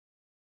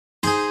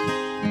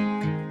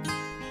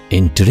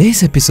In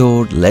today's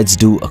episode, let's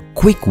do a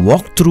quick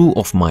walkthrough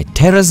of my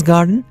terrace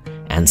garden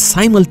and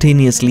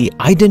simultaneously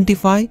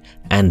identify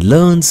and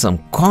learn some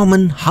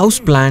common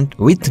houseplant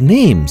with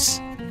names.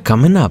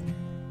 Coming up.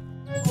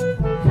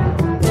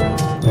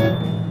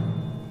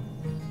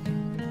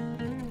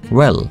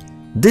 Well,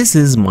 this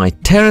is my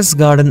terrace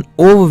garden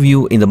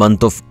overview in the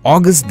month of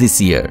August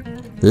this year.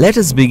 Let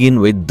us begin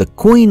with the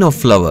queen of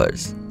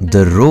flowers,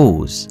 the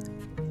rose.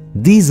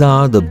 These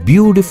are the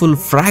beautiful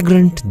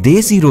fragrant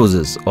desi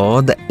roses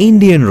or the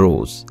Indian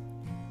rose.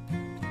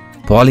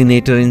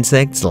 Pollinator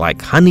insects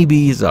like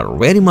honeybees are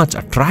very much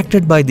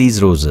attracted by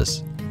these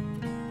roses.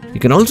 You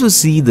can also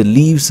see the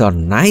leaves are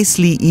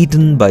nicely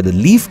eaten by the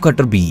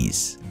leafcutter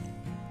bees.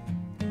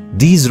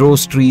 These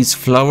rose trees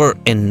flower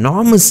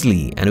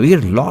enormously and we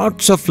get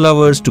lots of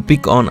flowers to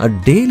pick on a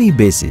daily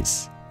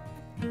basis.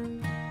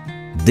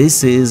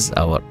 This is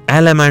our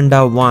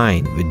Alamanda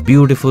vine with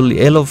beautiful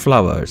yellow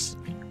flowers.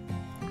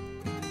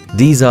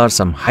 These are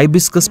some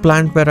hibiscus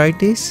plant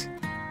varieties.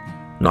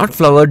 Not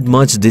flowered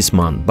much this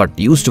month but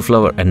used to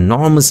flower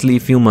enormously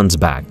few months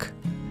back.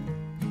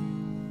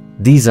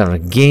 These are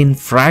again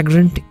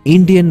fragrant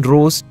Indian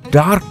rose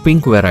dark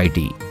pink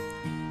variety.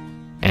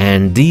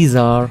 And these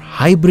are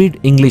hybrid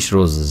English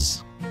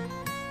roses.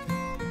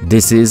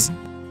 This is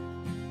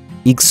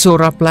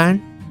Ixora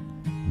plant.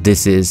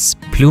 This is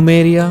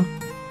Plumeria.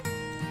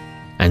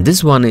 And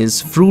this one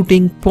is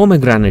fruiting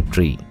pomegranate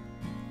tree.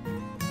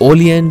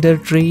 Oleander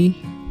tree.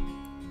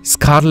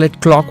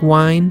 Scarlet clock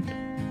vine,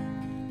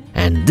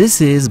 and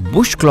this is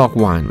bush clock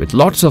vine with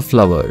lots of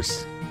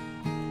flowers.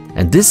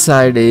 And this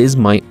side is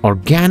my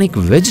organic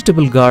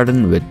vegetable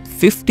garden with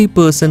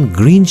 50%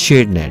 green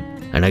shade net,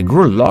 and I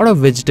grow a lot of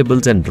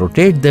vegetables and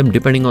rotate them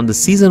depending on the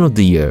season of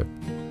the year.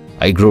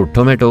 I grow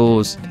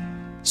tomatoes,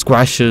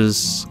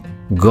 squashes,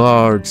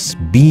 gourds,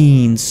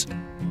 beans,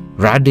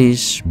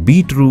 radish,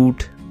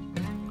 beetroot,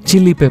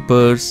 chili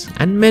peppers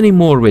and many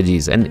more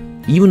veggies,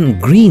 and even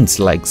greens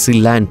like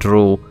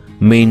cilantro,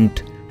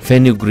 mint,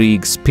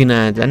 fenugreek,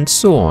 spinach and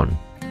so on.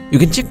 You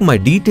can check my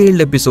detailed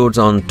episodes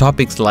on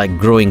topics like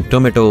growing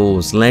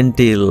tomatoes,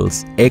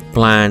 lentils,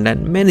 eggplant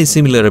and many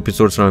similar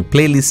episodes from a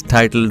playlist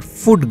titled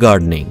Food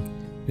Gardening.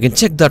 You can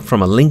check that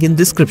from a link in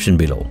description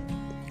below.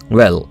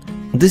 Well,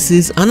 this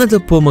is another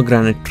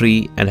pomegranate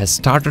tree and has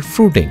started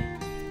fruiting.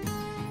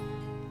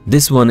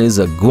 This one is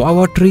a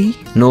guava tree,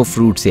 no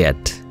fruits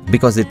yet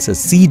because it's a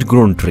seed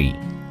grown tree.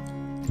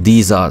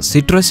 These are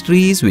citrus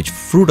trees which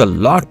fruit a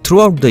lot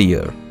throughout the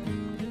year.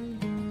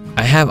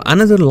 I have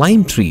another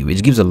lime tree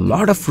which gives a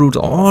lot of fruits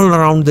all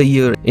around the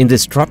year in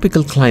this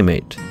tropical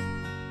climate.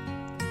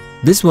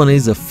 This one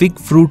is a fig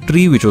fruit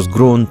tree which was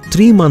grown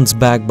 3 months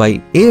back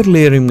by air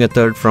layering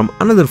method from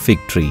another fig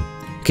tree.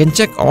 You can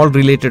check all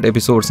related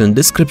episodes in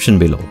description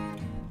below.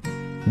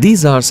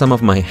 These are some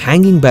of my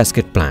hanging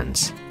basket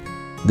plants.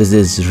 This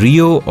is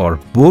Rio or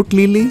boat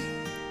lily,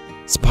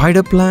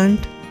 spider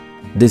plant.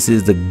 This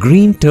is the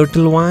green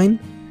turtle vine.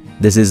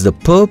 This is the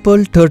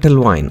purple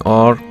turtle vine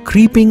or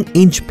creeping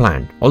inch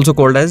plant, also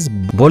called as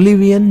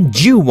Bolivian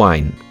Jew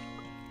vine.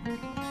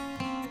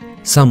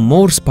 Some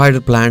more spider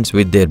plants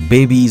with their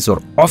babies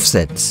or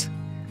offsets.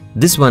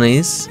 This one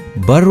is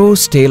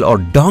burro's tail or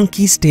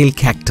donkey's tail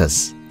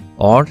cactus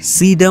or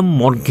Sedum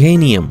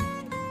morganium.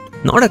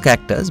 Not a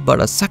cactus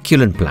but a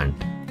succulent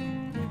plant.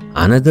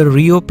 Another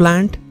Rio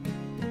plant.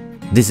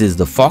 This is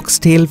the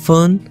foxtail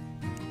fern.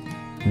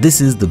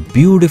 This is the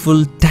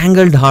beautiful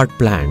tangled heart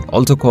plant,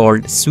 also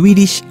called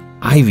Swedish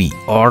ivy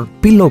or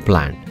pillow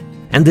plant,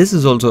 and this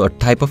is also a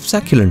type of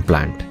succulent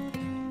plant.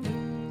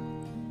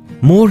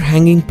 More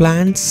hanging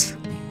plants,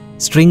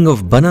 string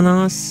of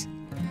bananas,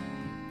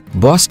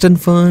 Boston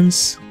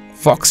ferns,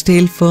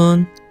 foxtail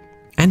fern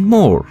and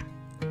more.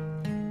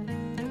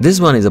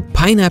 This one is a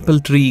pineapple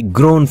tree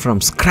grown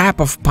from scrap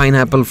of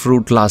pineapple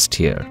fruit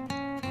last year.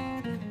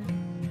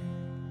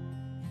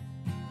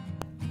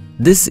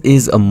 This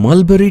is a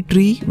mulberry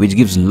tree which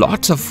gives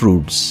lots of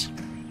fruits.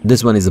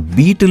 This one is a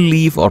beetle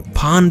leaf or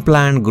palm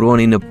plant grown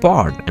in a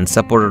pot and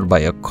supported by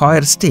a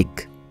coir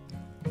stick.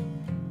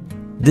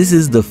 This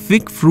is the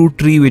fig fruit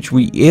tree which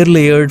we air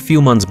layered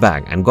few months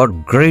back and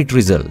got great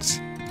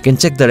results. You can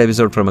check that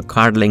episode from a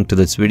card link to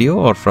this video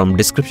or from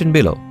description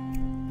below.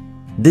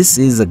 This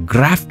is a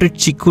grafted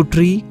chiku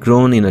tree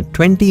grown in a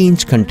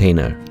 20-inch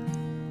container.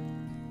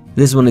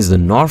 This one is the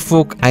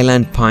Norfolk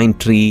Island pine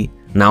tree,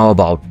 now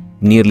about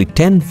nearly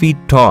 10 feet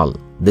tall.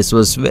 This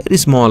was very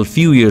small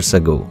few years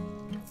ago.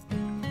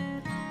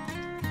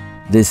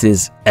 This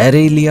is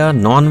Aralia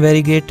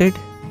non-variegated,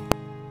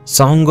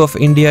 Song of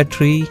India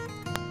tree,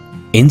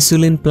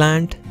 insulin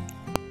plant,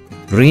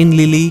 rain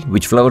lily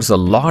which flowers a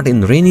lot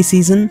in rainy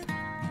season,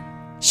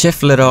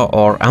 Schefflera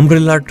or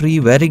umbrella tree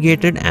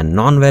variegated and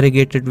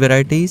non-variegated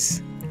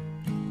varieties,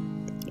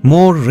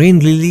 more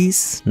rain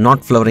lilies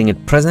not flowering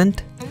at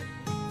present,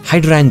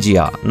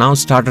 Hydrangea now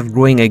started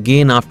growing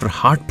again after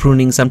hard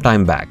pruning some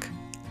time back.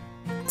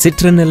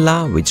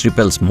 Citronella which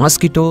repels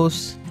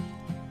mosquitoes.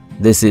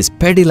 This is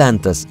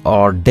Pedilanthus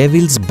or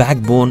devil's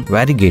backbone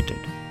variegated.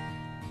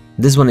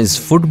 This one is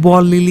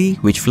football lily,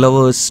 which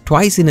flowers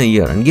twice in a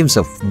year and gives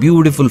off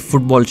beautiful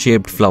football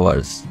shaped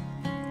flowers.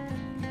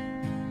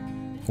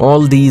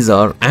 All these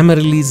are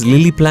amaryllis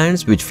lily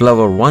plants which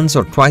flower once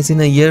or twice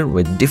in a year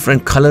with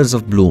different colors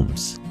of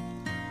blooms.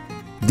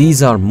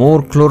 These are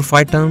more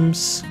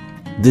chlorophytums.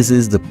 This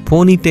is the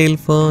ponytail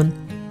fern.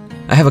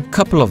 I have a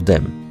couple of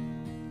them.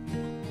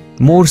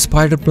 More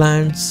spider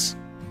plants,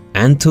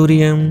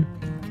 anthurium,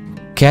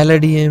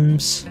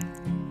 caladiums,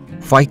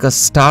 ficus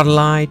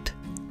starlight,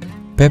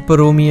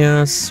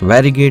 peperomias,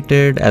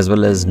 variegated as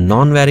well as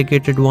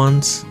non-variegated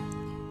ones.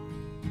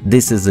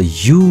 This is a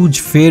huge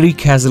fairy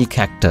castle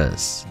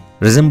cactus.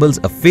 Resembles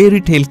a fairy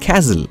tale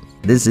castle.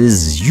 This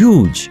is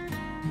huge.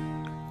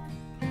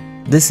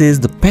 This is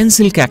the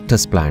pencil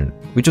cactus plant,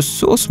 which was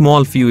so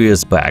small few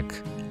years back.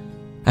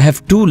 I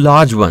have two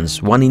large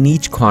ones, one in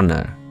each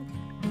corner.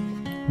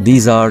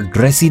 These are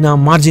Dracaena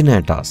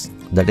marginatas,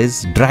 that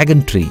is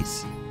dragon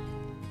trees.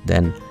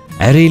 Then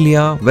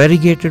Aralia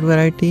variegated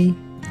variety,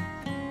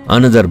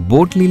 another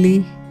boat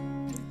lily,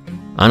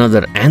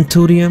 another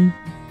anthurium,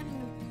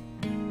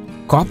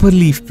 copper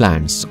leaf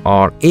plants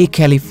or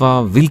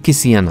Acalipha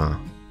wilkesiana.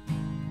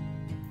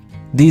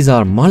 These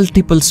are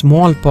multiple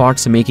small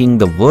pots making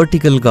the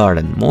vertical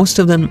garden. Most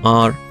of them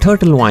are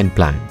turtle vine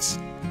plants.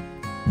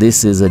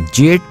 This is a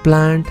jade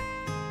plant.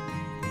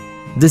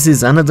 This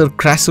is another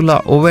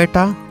Crassula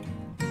ovata.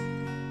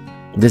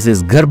 This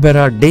is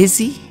Gerbera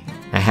daisy.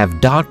 I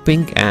have dark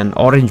pink and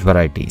orange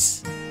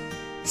varieties.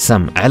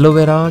 Some aloe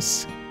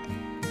veras,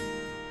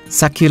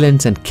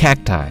 succulents and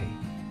cacti,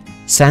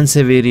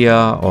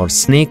 sansevieria or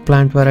snake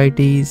plant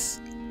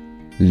varieties,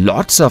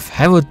 lots of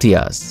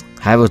haworthias,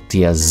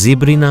 Haworthia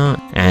zebrina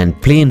and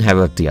plain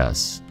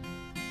haworthias.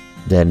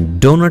 Then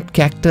donut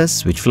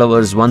cactus which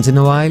flowers once in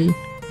a while,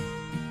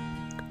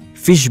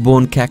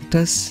 fishbone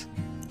cactus,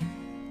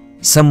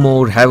 some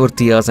more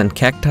haworthias and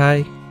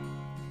cacti,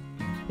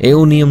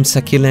 aeonium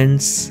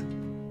succulents,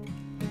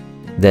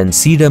 then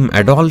sedum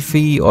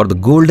adolphi or the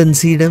golden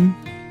sedum,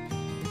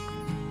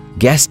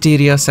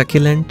 gasteria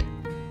succulent,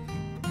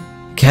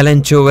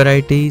 calancho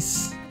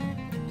varieties,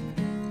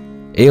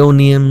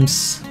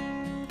 aeoniums,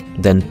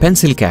 then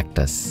pencil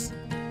cactus.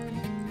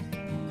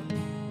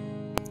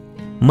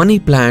 Money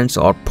plants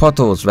or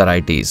pothos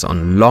varieties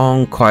on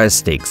long coir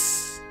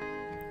sticks.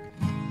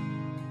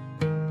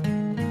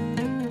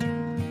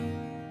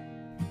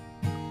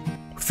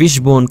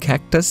 Fishbone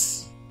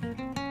cactus,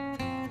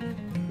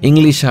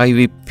 English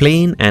ivy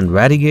plain and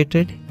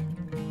variegated,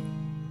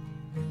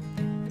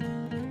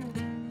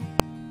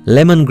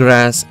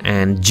 lemongrass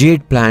and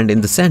jade plant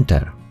in the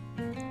center.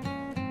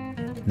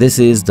 This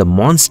is the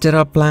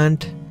monstera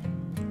plant.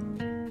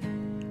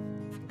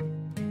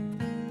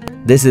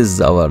 This is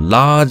our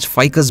large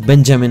Ficus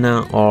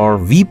benjamina or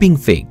weeping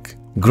fig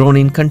grown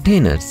in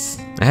containers.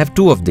 I have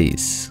two of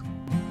these.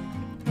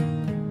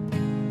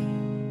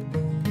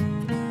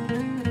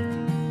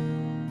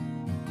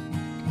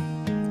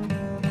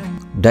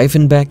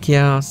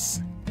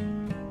 Dieffenbachias,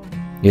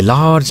 a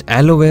large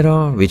aloe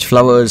vera which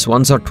flowers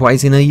once or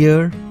twice in a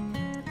year.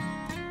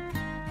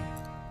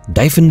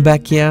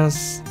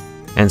 Dieffenbachias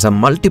and some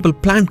multiple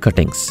plant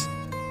cuttings.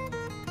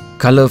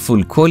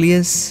 Colorful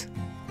coleus,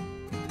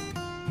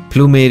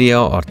 plumeria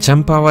or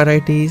champa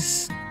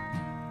varieties.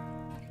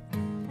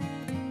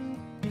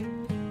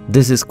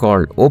 This is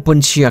called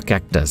opuntia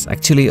cactus,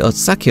 actually a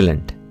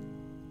succulent.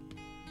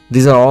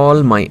 These are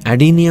all my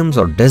adeniums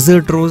or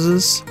desert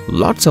roses,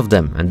 lots of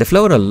them, and they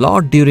flower a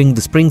lot during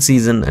the spring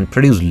season and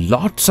produce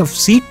lots of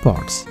seed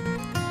pods.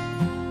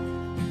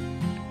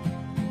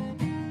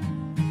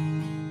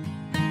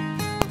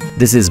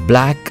 This is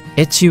black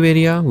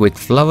echeveria with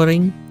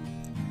flowering.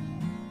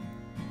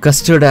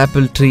 Custard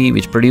apple tree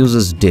which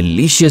produces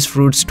delicious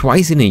fruits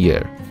twice in a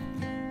year.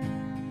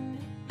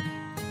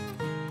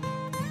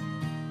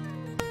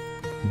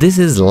 This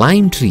is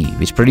lime tree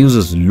which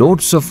produces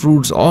loads of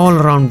fruits all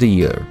around the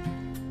year.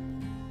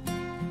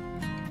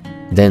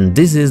 Then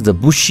this is the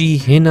bushy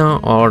henna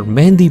or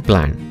mehndi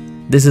plant.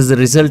 This is the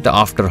result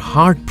after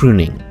hard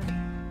pruning.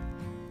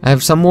 I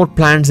have some more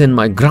plants in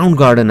my ground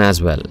garden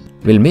as well.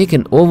 We'll make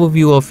an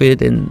overview of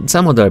it in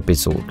some other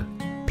episode.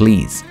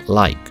 Please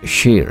like,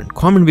 share and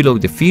comment below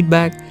with your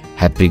feedback.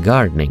 Happy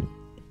gardening!